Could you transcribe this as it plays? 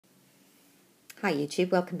Hi YouTube,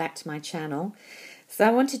 welcome back to my channel. So I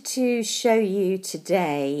wanted to show you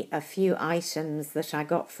today a few items that I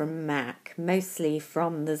got from MAC, mostly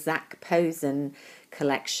from the Zac Posen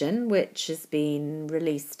collection, which has been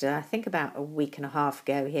released I think about a week and a half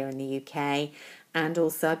ago here in the UK. And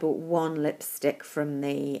also I bought one lipstick from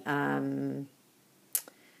the, I'm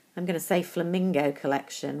going to say Flamingo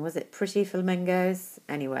collection. Was it Pretty Flamingos?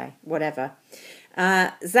 Anyway, whatever.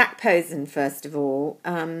 Zac Posen, first of all.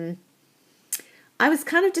 I was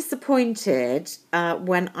kind of disappointed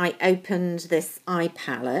when I opened this eye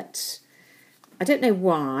palette. I don't know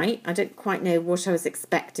why. I don't quite know what I was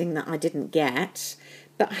expecting that I didn't get.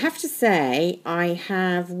 But I have to say, I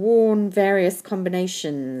have worn various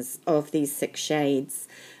combinations of these 6 shades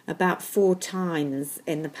about 4 times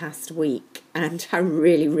in the past week. And I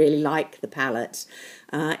really, really like the palette.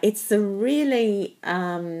 It's a really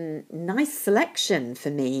nice selection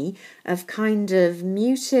for me of kind of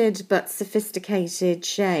muted but sophisticated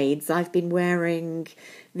shades. I've been wearing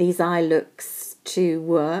these eye looks to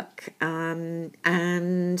work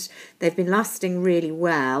and they've been lasting really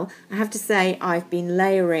well. I have to say I've been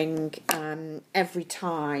layering every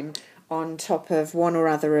time on top of one or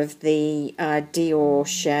other of the Dior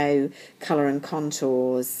Show Colour and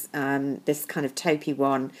Contours. This kind of taupey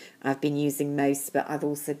one I've been using most, but I've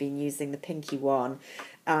also been using the pinky one.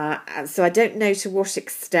 So I don't know to what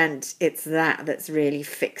extent it's that's really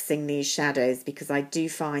fixing these shadows, because I do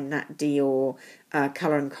find that Dior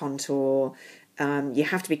Colour and Contour, you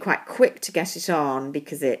have to be quite quick to get it on,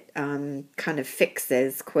 because it kind of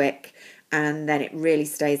fixes quick and then it really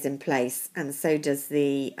stays in place, and so does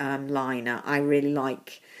the liner. I really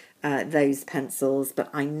like those pencils, but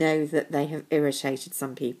I know that they have irritated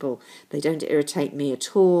some people. They don't irritate me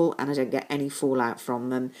at all, and I don't get any fallout from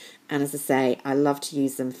them. And as I say, I love to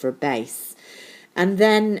use them for a base. And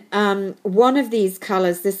then one of these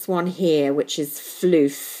colours, this one here, which is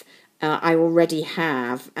Floof, I already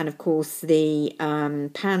have, and of course the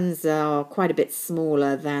pans are quite a bit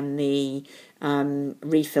smaller than the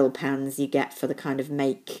refill pans you get for the kind of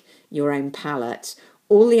make your own palette.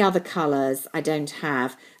 All the other colours I don't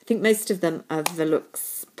have. I think most of them are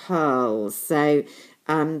Velux Pearls. So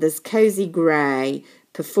there's Cozy Grey,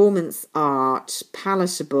 Performance Art,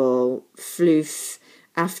 Palatable, Floof,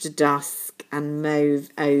 After Dusk, and Mauve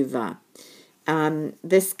Over.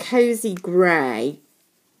 This Cozy Grey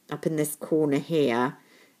up in this corner here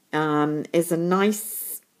is a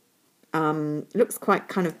nice, looks quite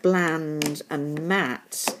kind of bland and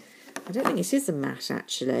matte. I don't think it is a matte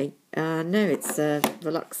actually. No, it's a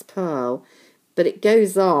Velux Pearl, but it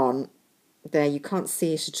goes on there. You can't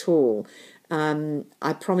see it at all.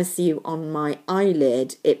 I promise you, on my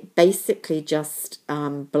eyelid, it basically just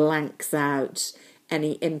blanks out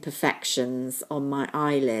any imperfections on my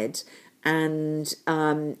eyelid. And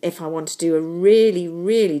if I want to do a really,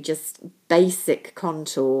 really just basic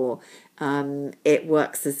contour, it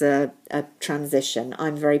works as a transition.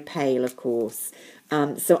 I'm very pale, of course,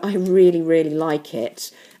 so I really, really like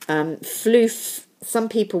it. Floof, some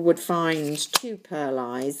people would find too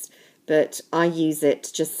pearlized, but I use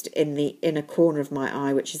it just in the inner corner of my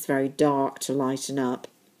eye, which is very dark, to lighten up.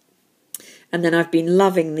 And then I've been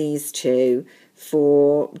loving these two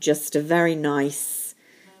for just a very nice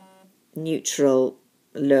neutral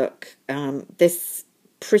look. This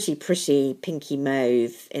pretty pinky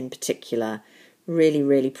mauve in particular, really,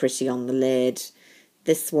 really pretty on the lid.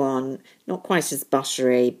 This one, not quite as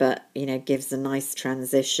buttery, but, you know, gives a nice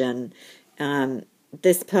transition.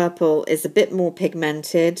 This purple is a bit more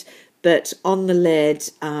pigmented, but on the lid,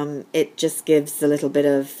 it just gives a little bit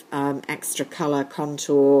of extra colour,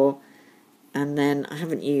 contour. And then I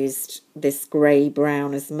haven't used this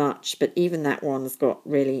grey-brown as much, but even that one's got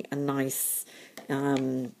really a nice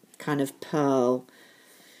kind of pearl.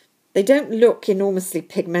 They don't look enormously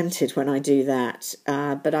pigmented when I do that,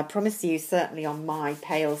 but I promise you, certainly on my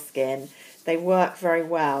pale skin, they work very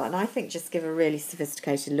well, and I think just give a really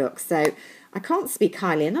sophisticated look. So I can't speak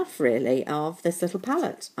highly enough, really, of this little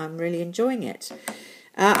palette. I'm really enjoying it.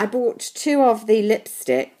 I bought 2 of the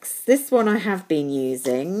lipsticks. This one I have been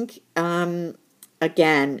using.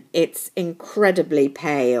 Again, it's incredibly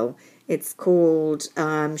pale. It's called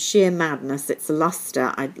Sheer Madness. It's a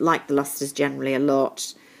luster. I like the lusters generally a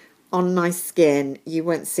lot. On my skin, you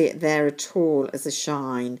won't see it there at all as a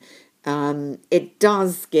shine. It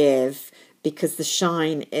does give, because the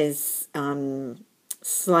shine is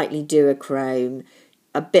slightly duochrome,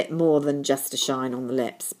 a bit more than just a shine on the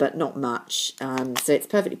lips, but not much. So it's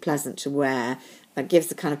perfectly pleasant to wear. It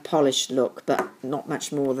gives a kind of polished look, but not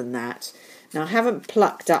much more than that. Now, I haven't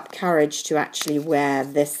plucked up courage to actually wear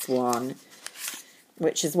this one,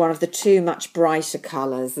 which is one of the two much brighter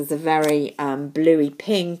colours. There's a very bluey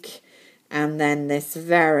pink, and then this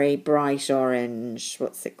very bright orange.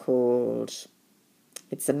 What's it called?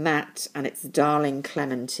 It's a matte, and it's Darling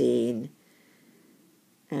Clementine.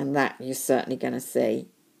 And that you're certainly going to see.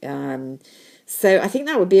 So I think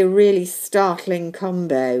that would be a really startling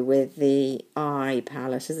combo with the eye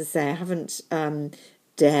palette. As I say, I haven't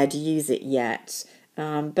dared use it yet.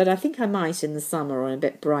 But I think I might in the summer or in a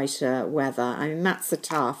bit brighter weather. I mean, mattes are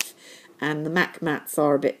tough, and the MAC mattes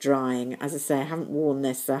are a bit drying. As I say, I haven't worn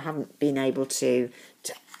this, so I haven't been able to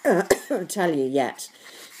tell you yet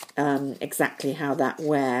exactly how that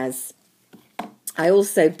wears. I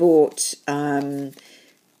also bought,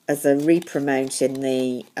 as a re-promote in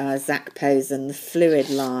the Zac Posen, the Fluid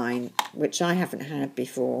line, which I haven't had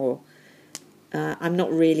before. I'm not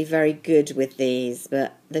really very good with these,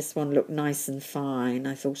 but this one looked nice and fine.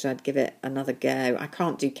 I thought I'd give it another go. I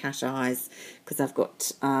can't do cat eyes because I've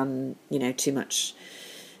got, too much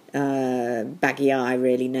baggy eye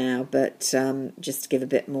really now, but just to give a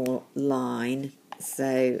bit more line.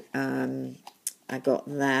 So I got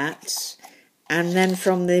that. And then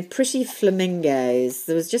from the Pretty Flamingos,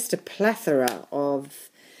 there was just a plethora of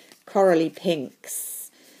corally pinks.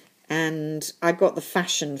 And I got the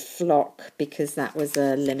Fashion Flock because that was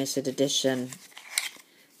a limited edition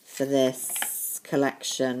for this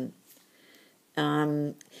collection.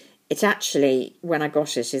 It actually, when I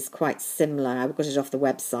got it, is quite similar. I got it off the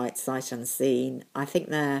website, Sight Unseen. I think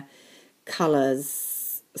their colours,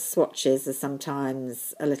 swatches are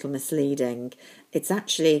sometimes a little misleading. It's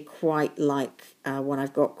actually quite like one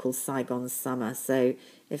I've got called Saigon Summer. So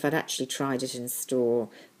if I'd actually tried it in store,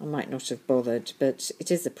 I might not have bothered. But it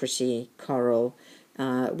is a pretty coral.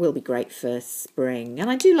 Will be great for spring. And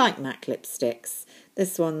I do like MAC lipsticks.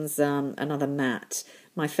 This one's another matte.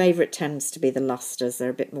 My favourite tends to be the Lusters. They're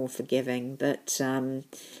a bit more forgiving. But,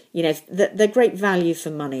 they're great value for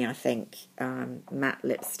money, I think, matte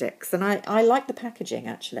lipsticks. And I like the packaging,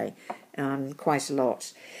 actually, quite a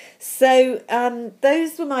lot. So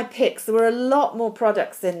those were my picks. There were a lot more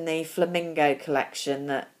products in the Flamingo collection.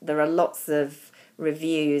 There are lots of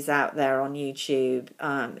reviews out there on YouTube.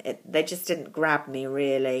 They just didn't grab me,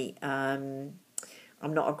 really. I'm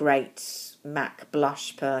not a great MAC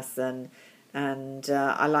blush person. And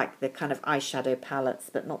I like the kind of eyeshadow palettes,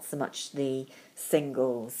 but not so much the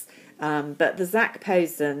singles. But the Zac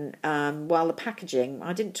Posen, while the packaging,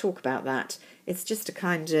 I didn't talk about that. It's just a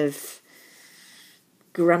kind of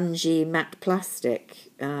grungy matte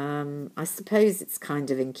plastic. I suppose it's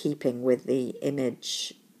kind of in keeping with the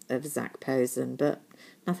image of Zac Posen, but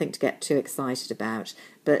nothing to get too excited about.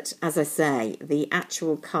 But as I say, the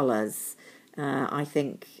actual colours, I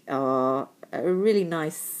think, are a really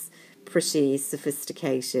nice, pretty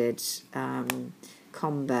sophisticated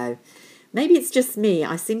combo. Maybe it's just me.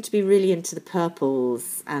 I seem to be really into the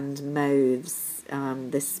purples and mauves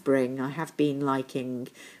this spring. I have been liking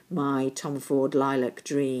my Tom Ford Lilac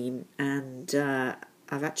Dream, and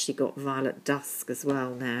I've actually got Violet Dusk as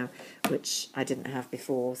well now, which I didn't have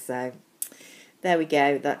before. So there we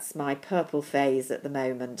go. That's my purple phase at the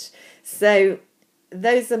moment. So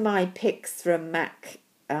those are my picks from MAC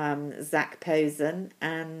Zac Posen,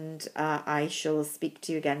 and I shall speak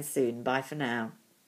to you again soon. Bye for now.